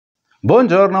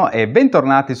Buongiorno e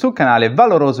bentornati sul canale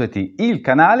ValorosoIT, il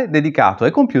canale dedicato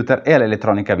ai computer e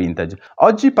all'elettronica vintage.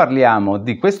 Oggi parliamo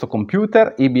di questo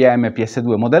computer IBM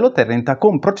PS2 modello 30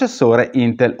 con processore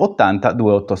Intel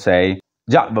 80286.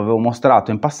 Già vi avevo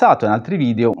mostrato in passato in altri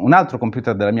video un altro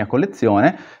computer della mia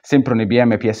collezione, sempre un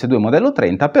IBM PS2 modello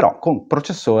 30, però con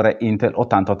processore Intel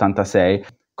 8086.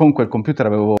 Con quel computer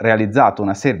avevo realizzato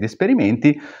una serie di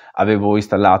esperimenti, avevo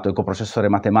installato il coprocessore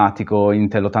matematico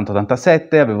Intel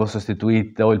 8087, avevo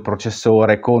sostituito il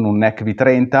processore con un NEC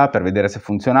V30 per vedere se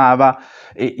funzionava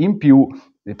e in più,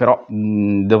 però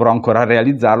dovrò ancora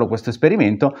realizzarlo questo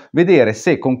esperimento, vedere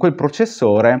se con quel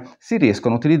processore si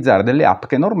riescono a utilizzare delle app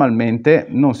che normalmente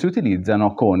non si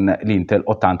utilizzano con l'Intel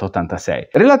 8086.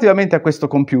 Relativamente a questo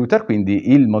computer,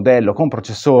 quindi il modello con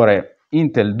processore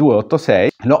Intel 286,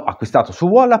 l'ho acquistato su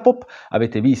Wallapop,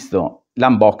 avete visto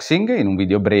l'unboxing in un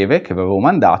video breve che vi avevo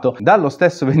mandato. Dallo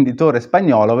stesso venditore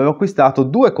spagnolo avevo acquistato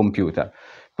due computer,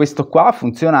 questo qua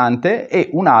funzionante e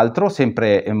un altro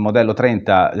sempre modello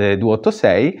 30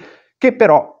 286 che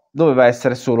però doveva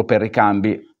essere solo per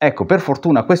ricambi. Ecco, per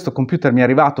fortuna questo computer mi è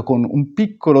arrivato con un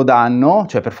piccolo danno,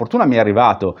 cioè per fortuna mi è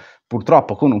arrivato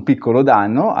purtroppo con un piccolo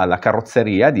danno alla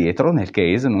carrozzeria dietro, nel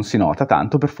case, non si nota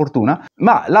tanto per fortuna,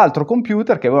 ma l'altro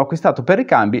computer che avevo acquistato per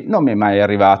ricambi non mi è mai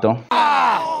arrivato.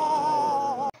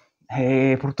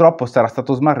 E purtroppo sarà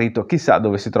stato smarrito, chissà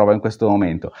dove si trova in questo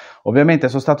momento. Ovviamente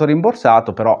sono stato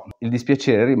rimborsato, però il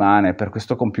dispiacere rimane per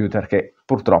questo computer che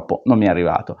purtroppo non mi è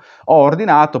arrivato. Ho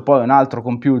ordinato poi un altro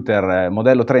computer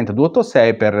modello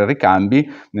 30286 per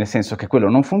ricambi, nel senso che quello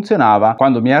non funzionava.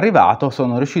 Quando mi è arrivato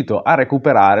sono riuscito a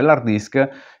recuperare l'hard disk,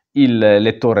 il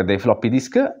lettore dei floppy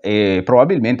disk e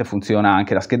probabilmente funziona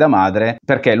anche la scheda madre,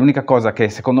 perché l'unica cosa che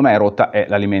secondo me è rotta è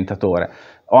l'alimentatore.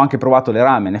 Ho anche provato le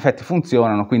RAM, in effetti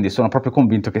funzionano, quindi sono proprio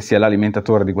convinto che sia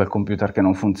l'alimentatore di quel computer che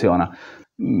non funziona.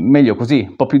 Meglio così,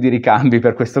 un po' più di ricambi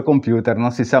per questo computer,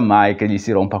 non si sa mai che gli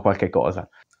si rompa qualche cosa.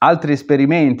 Altri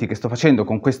esperimenti che sto facendo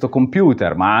con questo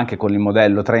computer, ma anche con il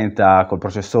modello 30 col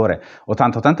processore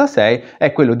 8086,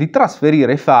 è quello di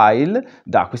trasferire i file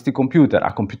da questi computer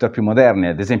a computer più moderni,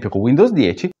 ad esempio con Windows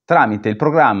 10, tramite il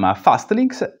programma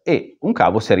Fastlinks e un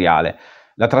cavo seriale.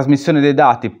 La trasmissione dei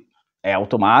dati è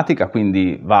automatica,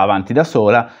 quindi va avanti da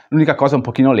sola. L'unica cosa è un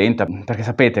pochino lenta, perché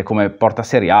sapete come porta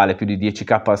seriale, più di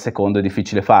 10k al secondo è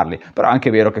difficile farli, però è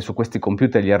anche vero che su questi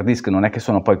computer gli hard disk non è che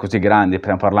sono poi così grandi,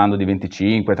 stiamo parlando di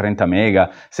 25, 30 mega,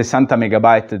 60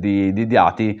 megabyte di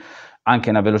dati, anche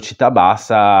a una velocità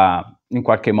bassa in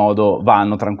qualche modo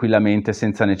vanno tranquillamente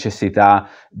senza necessità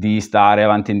di stare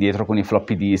avanti e indietro con i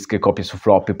floppy disk, copie su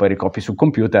floppy, poi ricopi sul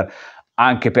computer.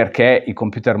 Anche perché i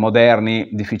computer moderni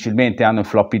difficilmente hanno il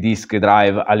floppy disk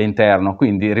drive all'interno,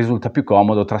 quindi risulta più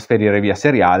comodo trasferire via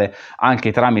seriale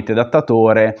anche tramite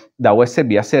adattatore da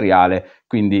USB a seriale,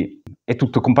 quindi è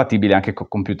tutto compatibile anche con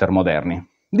computer moderni.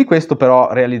 Di questo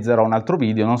però realizzerò un altro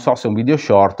video, non so se un video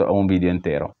short o un video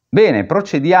intero. Bene,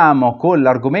 procediamo con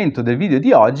l'argomento del video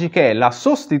di oggi, che è la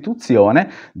sostituzione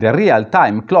del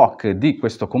real-time clock di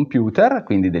questo computer,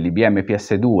 quindi dell'IBM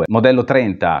PS2 modello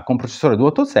 30 con processore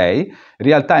 286,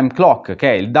 real-time clock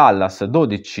che è il Dallas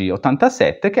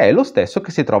DS1287, che è lo stesso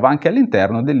che si trova anche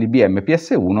all'interno dell'IBM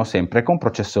PS1 sempre con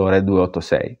processore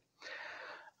 286.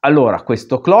 Allora,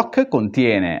 questo clock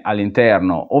contiene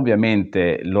all'interno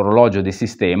ovviamente l'orologio di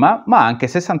sistema, ma anche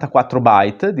 64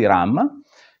 byte di RAM,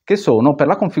 che sono per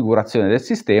la configurazione del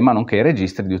sistema, nonché i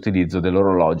registri di utilizzo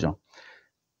dell'orologio.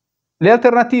 Le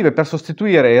alternative per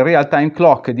sostituire il real-time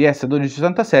clock di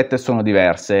S1287 sono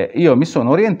diverse. Io mi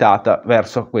sono orientata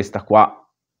verso questa qua,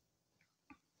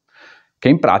 che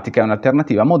in pratica è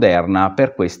un'alternativa moderna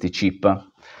per questi chip.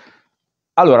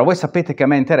 Allora, voi sapete che a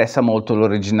me interessa molto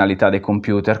l'originalità dei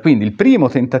computer, quindi il primo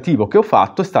tentativo che ho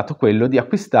fatto è stato quello di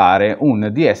acquistare un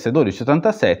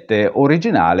DS1287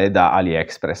 originale da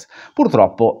AliExpress.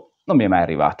 Purtroppo non mi è mai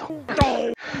arrivato.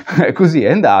 Così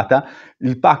è andata,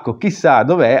 il pacco chissà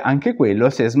dov'è, anche quello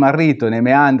si è smarrito nei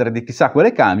meandri di chissà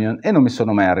quale camion e non mi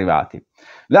sono mai arrivati.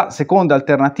 La seconda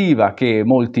alternativa che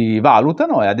molti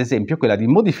valutano è ad esempio quella di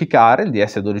modificare il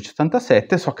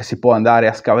DS1287, so che si può andare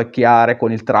a scavecchiare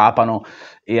con il trapano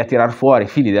e a tirar fuori i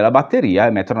fili della batteria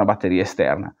e mettere una batteria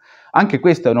esterna. Anche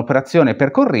questa è un'operazione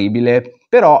percorribile,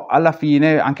 però alla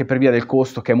fine, anche per via del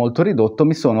costo che è molto ridotto,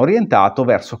 mi sono orientato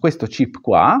verso questo chip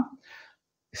qua,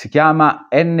 si chiama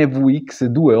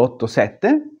NVX287,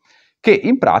 che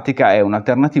in pratica è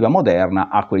un'alternativa moderna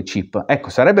a quei chip. Ecco,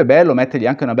 sarebbe bello mettergli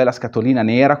anche una bella scatolina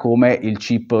nera come il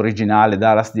chip originale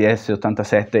Dallas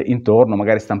DS1287 intorno,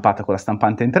 magari stampata con la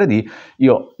stampante in 3D.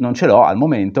 Io non ce l'ho al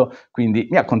momento, quindi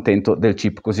mi accontento del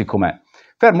chip così com'è.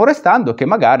 Fermo restando che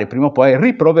magari prima o poi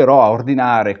riproverò a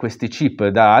ordinare questi chip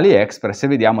da AliExpress e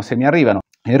vediamo se mi arrivano.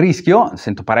 Il rischio,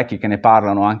 sento parecchi che ne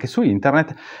parlano anche su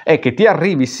internet, è che ti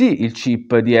arrivi sì il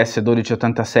chip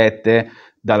DS1287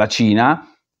 dalla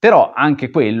Cina, però anche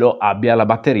quello abbia la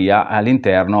batteria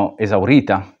all'interno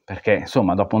esaurita, perché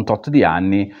insomma dopo un tot di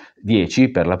anni, 10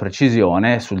 per la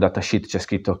precisione, sul datasheet c'è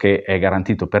scritto che è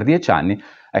garantito per 10 anni,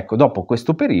 ecco, dopo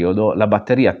questo periodo la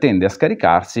batteria tende a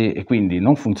scaricarsi e quindi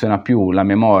non funziona più la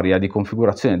memoria di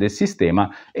configurazione del sistema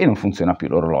e non funziona più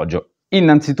l'orologio.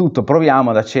 Innanzitutto proviamo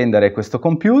ad accendere questo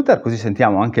computer, così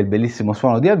sentiamo anche il bellissimo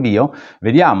suono di avvio,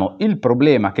 vediamo il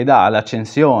problema che dà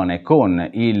l'accensione con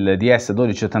il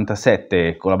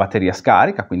DS1287 con la batteria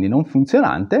scarica, quindi non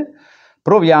funzionante.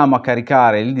 Proviamo a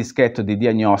caricare il dischetto di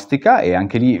diagnostica e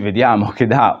anche lì vediamo che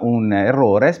dà un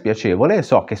errore spiacevole.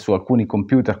 So che su alcuni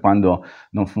computer quando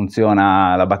non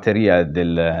funziona la batteria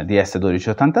del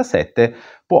DS1287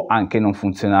 può anche non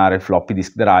funzionare il floppy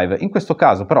disk drive. In questo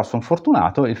caso però sono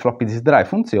fortunato, il floppy disk drive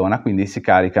funziona, quindi si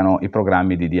caricano i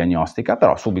programmi di diagnostica,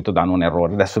 però subito danno un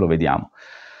errore, adesso lo vediamo.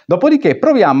 Dopodiché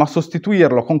proviamo a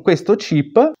sostituirlo con questo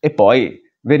chip e poi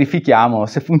verifichiamo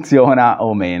se funziona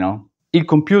o meno. Il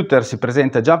computer si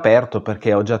presenta già aperto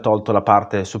perché ho già tolto la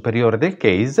parte superiore del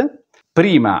case.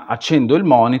 Prima accendo il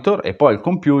monitor e poi il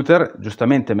computer,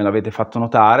 giustamente me l'avete fatto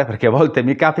notare perché a volte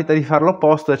mi capita di fare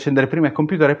l'opposto, accendere prima il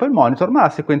computer e poi il monitor, ma la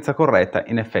sequenza corretta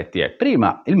in effetti è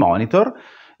prima il monitor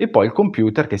e poi il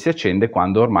computer che si accende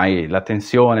quando ormai la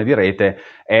tensione di rete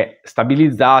è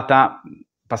stabilizzata.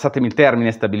 Passatemi il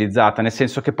termine stabilizzata, nel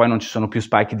senso che poi non ci sono più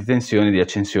spike di tensione, di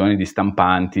accensioni, di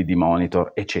stampanti, di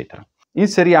monitor, eccetera.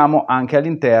 Inseriamo anche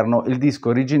all'interno il disco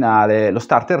originale, lo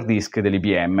starter disk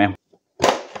dell'IBM.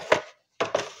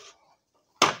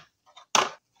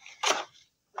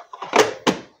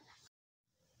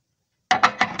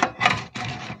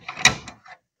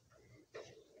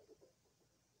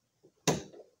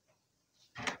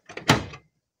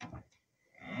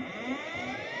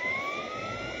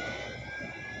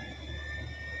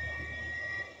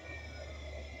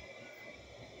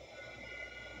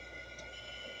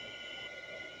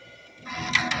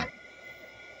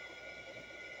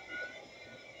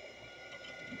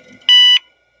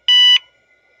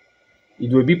 I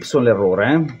due bip sono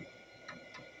l'errore,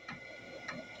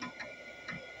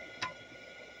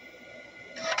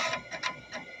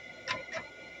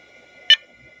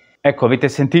 Ecco, avete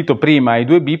sentito prima i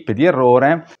due bip di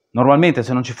errore. Normalmente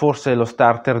se non ci fosse lo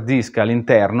starter disk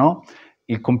all'interno,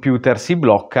 il computer si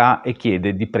blocca e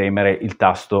chiede di premere il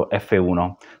tasto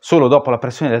F1. Solo dopo la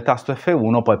pressione del tasto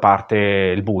F1 poi parte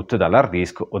il boot dall'hard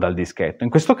disk o dal dischetto. In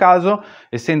questo caso,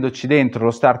 essendoci dentro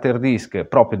lo starter disk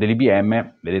proprio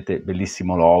dell'IBM, vedete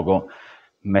bellissimo logo,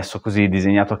 messo così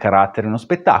disegnato a carattere, uno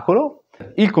spettacolo,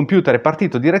 il computer è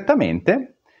partito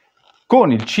direttamente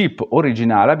con il chip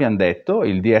originale, abbiamo detto,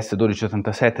 il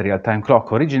DS1287 Real Time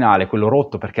Clock originale, quello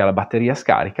rotto perché ha la batteria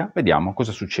scarica. Vediamo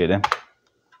cosa succede.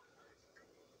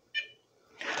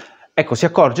 Ecco, si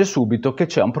accorge subito che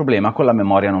c'è un problema con la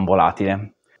memoria non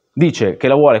volatile. Dice che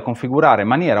la vuole configurare in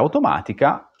maniera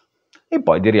automatica e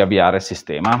poi di riavviare il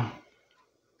sistema.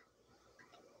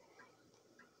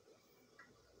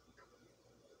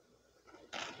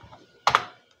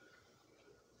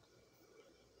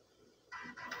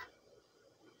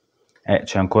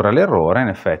 C'è ancora l'errore, in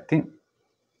effetti.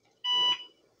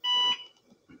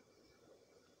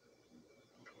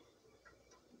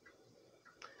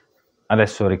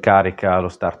 Adesso ricarica lo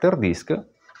starter disk.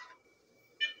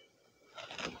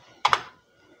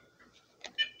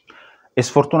 E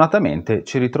sfortunatamente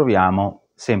ci ritroviamo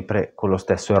sempre con lo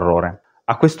stesso errore.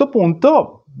 A questo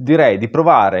punto direi di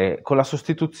provare con la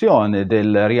sostituzione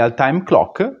del real time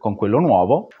clock con quello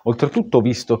nuovo. Oltretutto,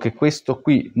 visto che questo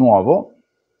qui nuovo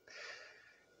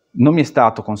non mi è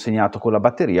stato consegnato con la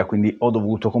batteria, quindi ho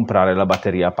dovuto comprare la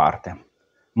batteria a parte.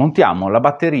 Montiamo la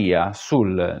batteria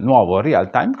sul nuovo real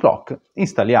time clock,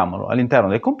 installiamolo all'interno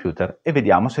del computer e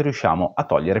vediamo se riusciamo a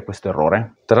togliere questo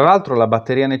errore. Tra l'altro la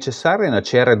batteria necessaria è una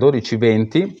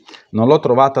CR1220, non l'ho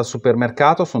trovata al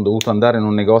supermercato, sono dovuto andare in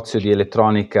un negozio di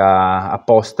elettronica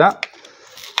apposta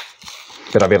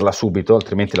per averla subito,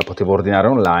 altrimenti la potevo ordinare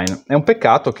online. È un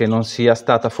peccato che non sia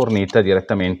stata fornita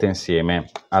direttamente insieme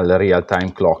al real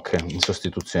time clock in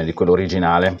sostituzione di quello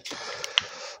originale.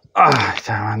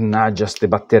 Mannaggia ste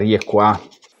batterie qua.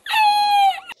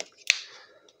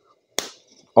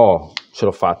 Oh, ce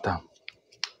l'ho fatta.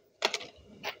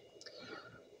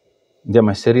 Andiamo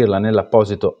a inserirla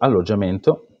nell'apposito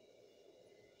alloggiamento.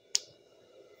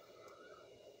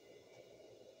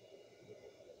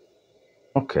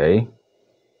 Ok.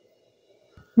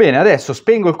 Bene, adesso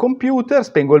spengo il computer,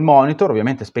 spengo il monitor,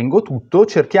 ovviamente spengo tutto,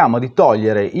 cerchiamo di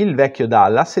togliere il vecchio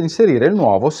Dallas e inserire il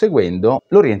nuovo seguendo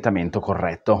l'orientamento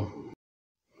corretto.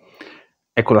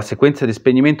 Ecco, la sequenza di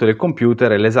spegnimento del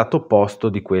computer è l'esatto opposto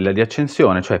di quella di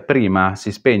accensione, cioè prima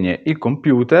si spegne il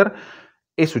computer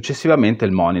e successivamente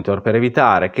il monitor, per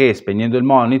evitare che spegnendo il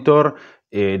monitor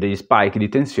degli spike di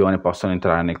tensione possano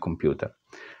entrare nel computer.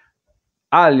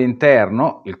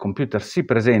 All'interno il computer si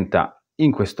presenta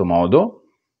in questo modo.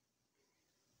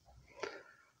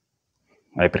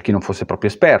 Per chi non fosse proprio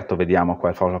esperto, vediamo qua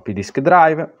il floppy disk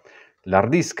drive, l'hard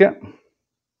disk,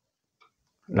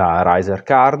 la riser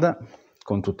card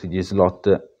con tutti gli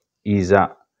slot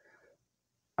ISA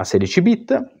a 16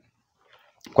 bit.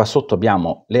 Qua sotto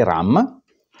abbiamo le RAM,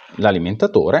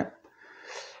 l'alimentatore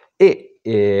e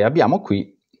abbiamo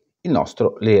qui il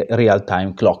nostro real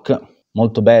time clock.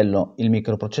 Molto bello il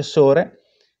microprocessore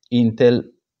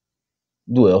Intel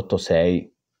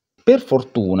 286. Per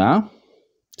fortuna,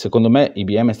 secondo me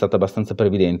IBM è stata abbastanza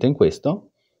previdente in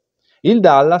questo, il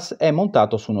Dallas è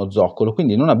montato su uno zoccolo,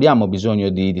 quindi non abbiamo bisogno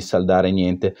di saldare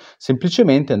niente,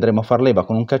 semplicemente andremo a far leva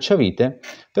con un cacciavite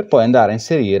per poi andare a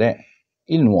inserire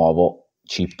il nuovo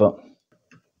chip.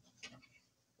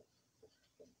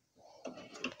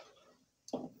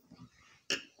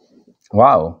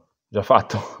 Wow, già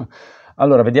fatto.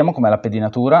 Allora, vediamo com'è la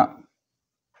pedinatura.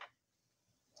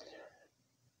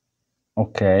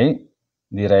 Ok,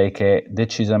 direi che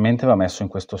decisamente va messo in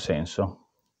questo senso.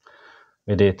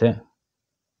 Vedete?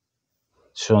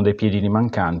 Ci sono dei piedini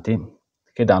mancanti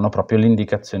che danno proprio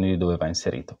l'indicazione di dove va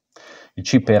inserito. Il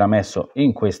chip era messo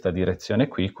in questa direzione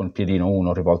qui, con il piedino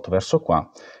 1 rivolto verso qua,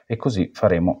 e così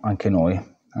faremo anche noi.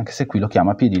 Anche se qui lo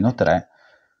chiama piedino 3,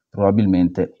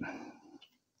 probabilmente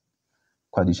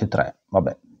qua dice 3,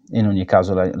 vabbè, in ogni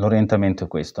caso l'orientamento è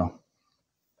questo.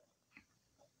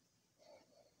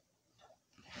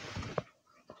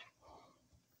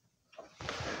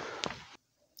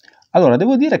 Allora,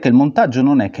 devo dire che il montaggio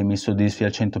non è che mi soddisfi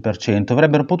al 100%,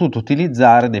 avrebbero potuto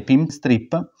utilizzare dei pin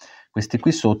strip, questi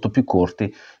qui sotto, più corti,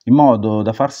 in modo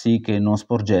da far sì che non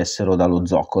sporgessero dallo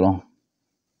zoccolo.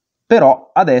 Però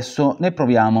adesso ne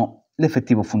proviamo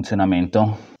l'effettivo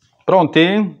funzionamento.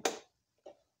 Pronti?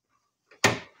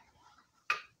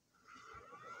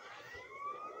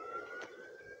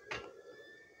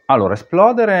 Allora,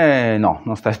 esplodere? No,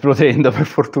 non sta esplodendo per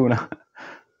fortuna.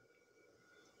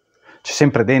 C'è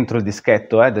sempre dentro il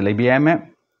dischetto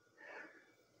dell'IBM,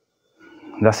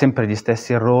 dà sempre gli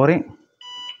stessi errori.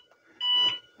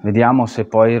 Vediamo se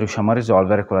poi riusciamo a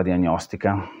risolvere con la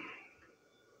diagnostica.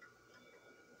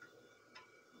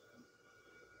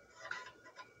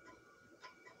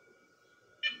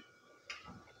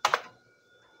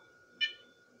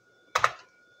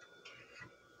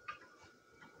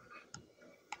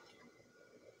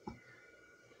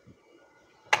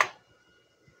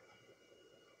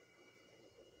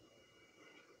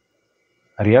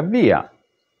 Riavvia.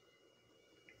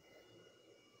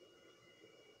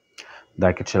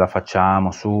 Dai che ce la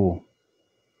facciamo, su.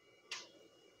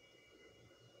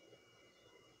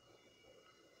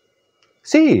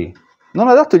 Sì, non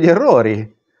ha dato gli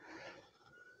errori.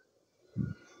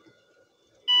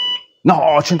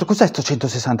 No, cos'è sto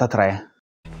 163?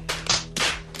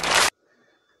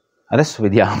 Adesso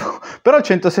vediamo. Però il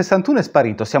 161 è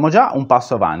sparito, siamo già un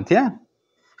passo avanti,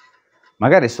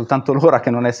 Magari è soltanto l'ora che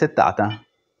non è settata.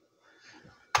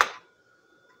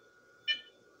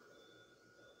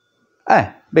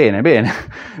 Bene, bene.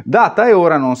 Data e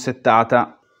ora non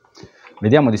settata.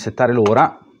 Vediamo di settare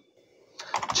l'ora.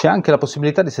 C'è anche la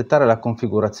possibilità di settare la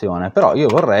configurazione, però io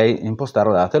vorrei impostare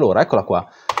la data e l'ora. Eccola qua.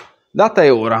 Data e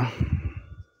ora.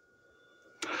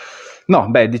 No,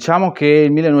 beh, diciamo che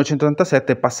il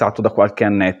 1987 è passato da qualche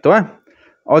annetto,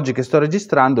 Oggi che sto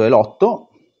registrando è l'8,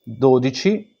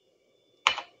 12,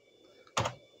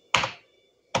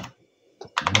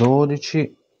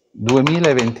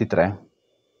 2023.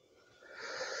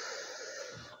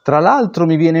 Tra l'altro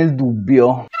mi viene il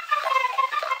dubbio,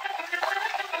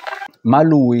 ma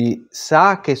lui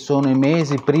sa che sono i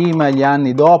mesi prima e gli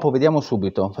anni dopo? Vediamo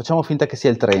subito, facciamo finta che sia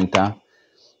il 30.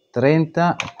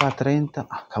 30, qua 30,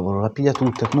 cavolo, la piglia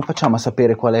tutta. Come facciamo a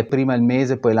sapere qual è prima il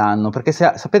mese e poi l'anno? Perché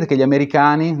sapete che gli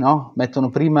americani, no,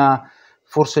 mettono prima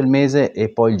forse il mese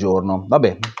e poi il giorno.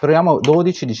 Vabbè, proviamo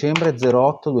 12 dicembre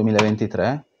 08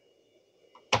 2023.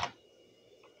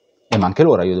 Ma anche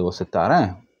l'ora io devo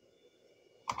settare,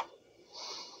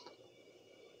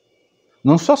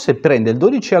 Non so se prende il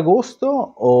 12 agosto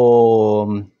o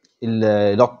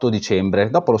l'8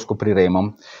 dicembre, dopo lo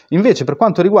scopriremo. Invece per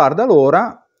quanto riguarda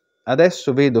l'ora,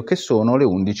 adesso vedo che sono le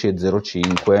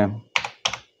 11:05.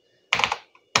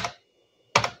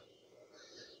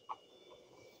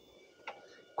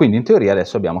 Quindi in teoria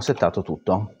adesso abbiamo settato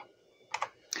tutto.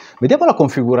 Vediamo la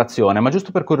configurazione, ma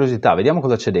giusto per curiosità, vediamo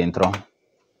cosa c'è dentro.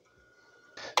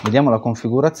 Vediamo la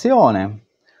configurazione.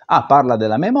 Ah, parla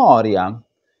della memoria,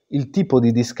 il tipo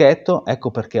di dischetto, ecco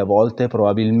perché a volte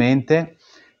probabilmente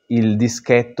il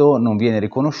dischetto non viene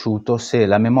riconosciuto se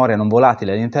la memoria non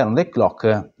volatile all'interno del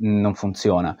clock non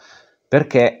funziona,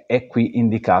 perché è qui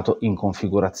indicato in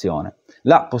configurazione.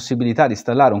 La possibilità di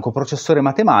installare un coprocessore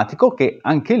matematico che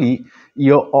anche lì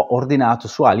io ho ordinato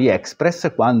su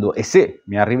AliExpress, quando e se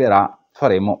mi arriverà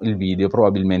faremo il video,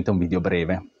 probabilmente un video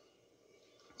breve.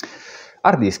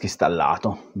 Hard disk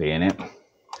installato, bene.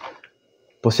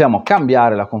 Possiamo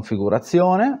cambiare la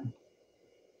configurazione,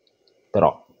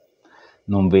 però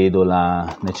non vedo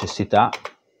la necessità.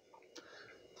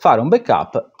 Fare un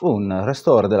backup, un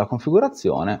restore della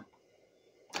configurazione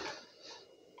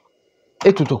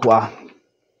e tutto qua.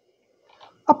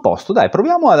 A posto, dai,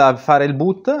 proviamo a fare il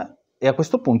boot e a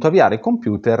questo punto avviare il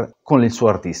computer con il suo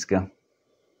hard disk.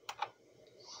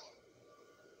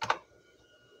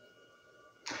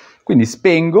 Quindi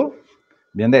spengo,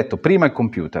 abbiamo detto prima il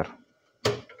computer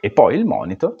e poi il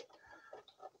monitor,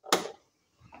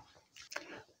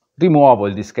 rimuovo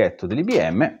il dischetto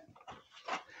dell'IBM,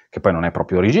 che poi non è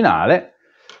proprio originale.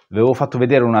 Vi avevo fatto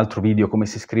vedere un altro video come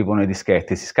si scrivono i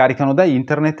dischetti, si scaricano da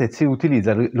internet e si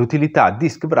utilizza l'utilità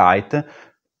disk write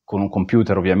con un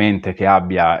computer ovviamente che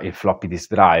abbia il floppy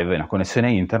disk drive e una connessione a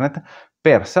internet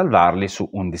per salvarli su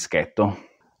un dischetto.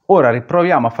 Ora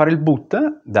riproviamo a fare il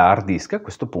boot da hard disk a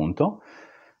questo punto.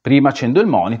 Prima accendo il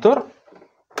monitor,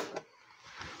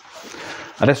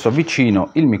 adesso avvicino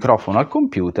il microfono al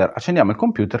computer, accendiamo il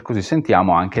computer così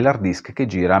sentiamo anche l'hard disk che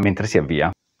gira mentre si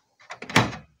avvia.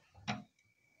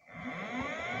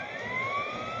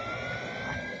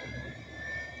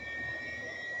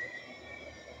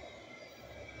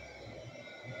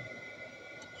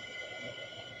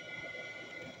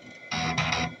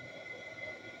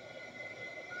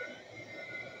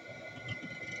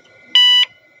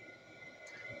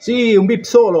 Sì, un bip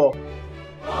solo.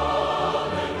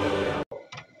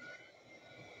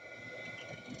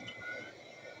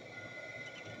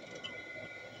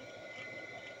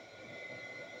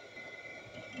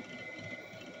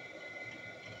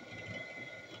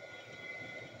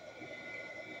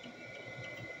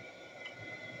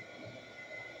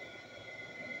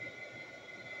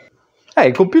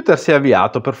 Il computer si è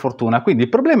avviato per fortuna, quindi il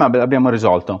problema l'abbiamo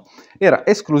risolto. Era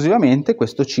esclusivamente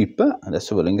questo chip,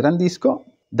 adesso ve lo ingrandisco,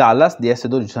 Dallas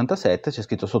DS1287, c'è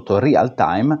scritto sotto real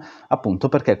time, appunto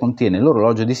perché contiene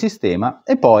l'orologio di sistema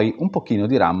e poi un pochino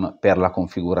di RAM per la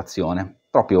configurazione.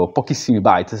 Proprio pochissimi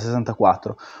byte,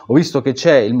 64. Ho visto che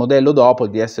c'è il modello dopo,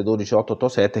 il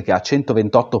DS12887, che ha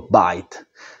 128 byte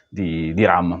di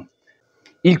RAM.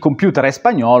 Il computer è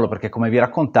spagnolo perché, come vi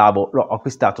raccontavo, l'ho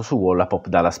acquistato su Wallapop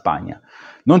dalla Spagna.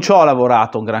 Non ci ho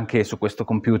lavorato un granché su questo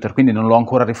computer, quindi non l'ho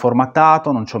ancora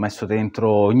riformattato, non ci ho messo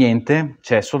dentro niente,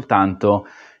 c'è soltanto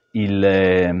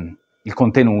il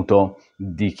contenuto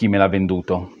di chi me l'ha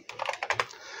venduto.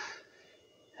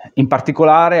 In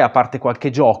particolare, a parte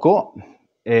qualche gioco,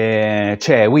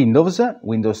 c'è Windows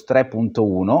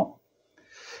 3.1,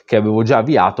 che avevo già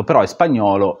avviato, però è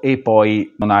spagnolo e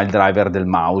poi non ha il driver del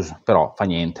mouse, però fa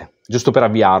niente. Giusto per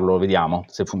avviarlo, vediamo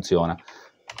se funziona.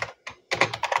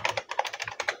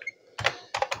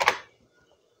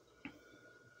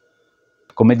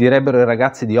 Come direbbero i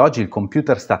ragazzi di oggi, il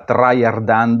computer sta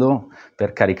tryhardando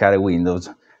per caricare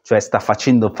Windows, cioè sta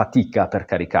facendo fatica per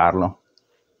caricarlo.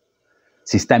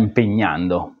 Si sta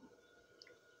impegnando.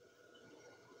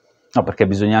 No, perché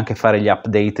bisogna anche fare gli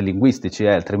update linguistici,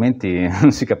 altrimenti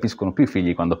non si capiscono più i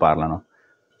figli quando parlano.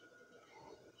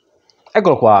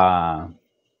 Eccolo qua.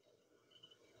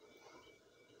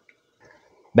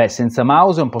 Beh, senza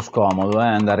mouse è un po' scomodo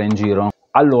andare in giro.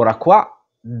 Allora, qua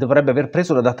dovrebbe aver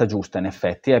preso la data giusta in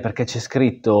effetti, perché c'è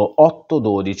scritto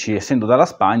 8-12, essendo dalla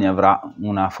Spagna avrà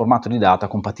un formato di data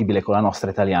compatibile con la nostra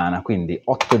italiana, quindi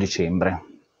 8 dicembre.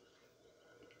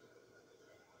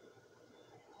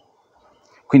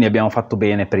 Quindi abbiamo fatto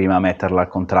bene prima a metterla al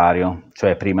contrario,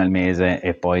 cioè prima il mese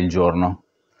e poi il giorno,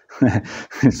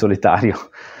 il solitario,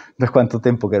 da quanto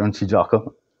tempo che non ci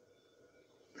gioco.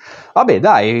 Vabbè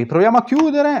dai, proviamo a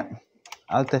chiudere,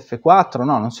 Alt F4,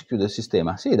 no non si chiude il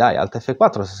sistema, sì dai, Alt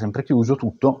F4 si è sempre chiuso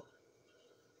tutto.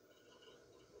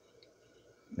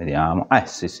 Vediamo,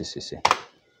 sì.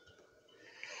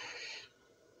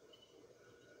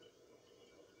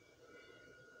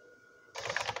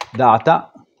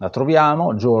 Data. La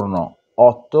troviamo, giorno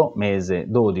 8, mese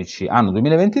 12, anno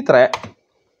 2023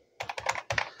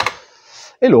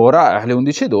 e l'ora alle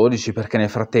 11:12 perché nel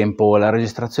frattempo la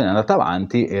registrazione è andata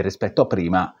avanti e rispetto a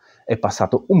prima è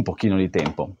passato un pochino di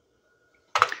tempo.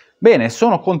 Bene,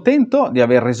 sono contento di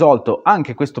aver risolto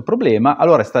anche questo problema,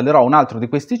 allora installerò un altro di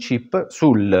questi chip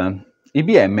sul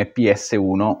IBM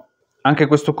PS1. Anche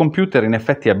questo computer in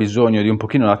effetti ha bisogno di un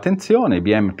pochino di attenzione,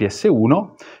 IBM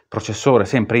PS1, processore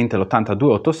sempre Intel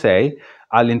 8286,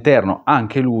 all'interno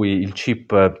anche lui il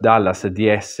chip Dallas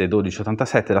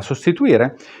DS1287 da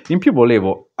sostituire, in più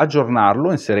volevo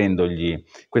aggiornarlo inserendogli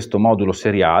questo modulo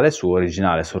seriale, su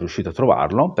originale sono riuscito a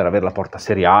trovarlo, per avere la porta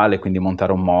seriale, quindi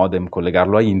montare un modem,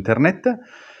 collegarlo a internet.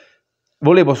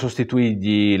 Volevo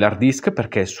sostituirgli l'hard disk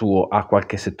perché il suo ha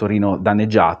qualche settorino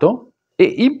danneggiato, e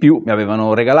in più mi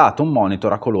avevano regalato un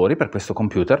monitor a colori per questo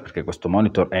computer, perché questo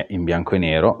monitor è in bianco e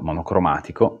nero,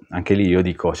 monocromatico. Anche lì io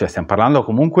dico, cioè stiamo parlando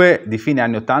comunque di fine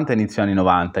anni 80 e inizio anni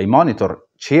 90, i monitor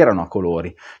c'erano a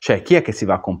colori, cioè chi è che si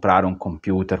va a comprare un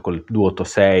computer col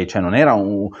 286, cioè non era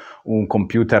un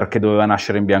computer che doveva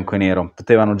nascere in bianco e nero,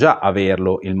 potevano già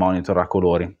averlo il monitor a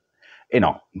colori, e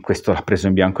no, questo l'ha preso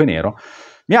in bianco e nero.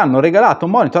 Mi hanno regalato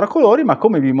un monitor a colori, ma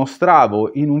come vi mostravo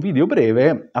in un video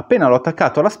breve, appena l'ho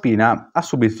attaccato alla spina ha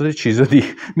subito deciso di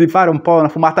fare un po' una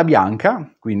fumata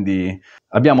bianca, quindi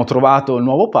abbiamo trovato il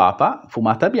nuovo papa,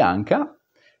 fumata bianca,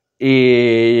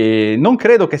 e non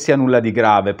credo che sia nulla di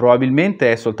grave,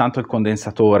 probabilmente è soltanto il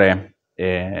condensatore,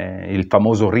 il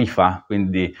famoso rifa,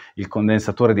 quindi il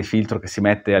condensatore di filtro che si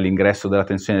mette all'ingresso della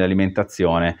tensione di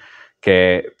alimentazione,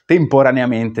 che è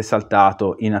temporaneamente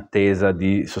saltato in attesa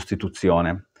di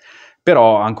sostituzione.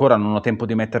 Però ancora non ho tempo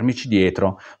di mettermici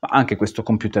dietro, ma anche questo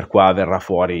computer qua verrà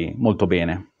fuori molto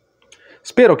bene.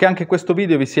 Spero che anche questo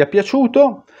video vi sia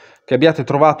piaciuto, che abbiate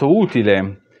trovato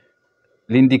utile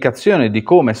l'indicazione di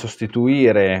come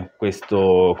sostituire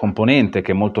questo componente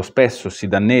che molto spesso si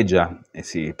danneggia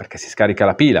perché si scarica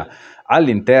la pila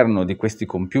all'interno di questi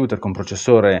computer con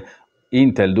processore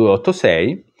Intel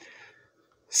 286.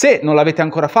 Se non l'avete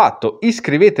ancora fatto,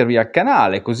 iscrivetevi al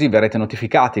canale, così verrete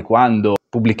notificati quando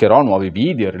pubblicherò nuovi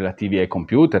video relativi ai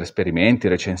computer, esperimenti,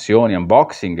 recensioni,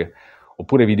 unboxing,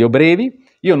 oppure video brevi.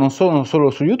 Io non sono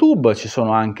solo su YouTube, ci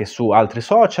sono anche su altri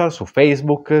social, su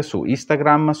Facebook, su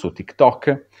Instagram, su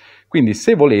TikTok, quindi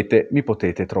se volete mi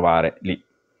potete trovare lì.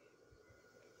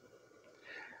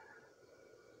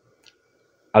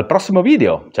 Al prossimo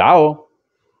video, ciao!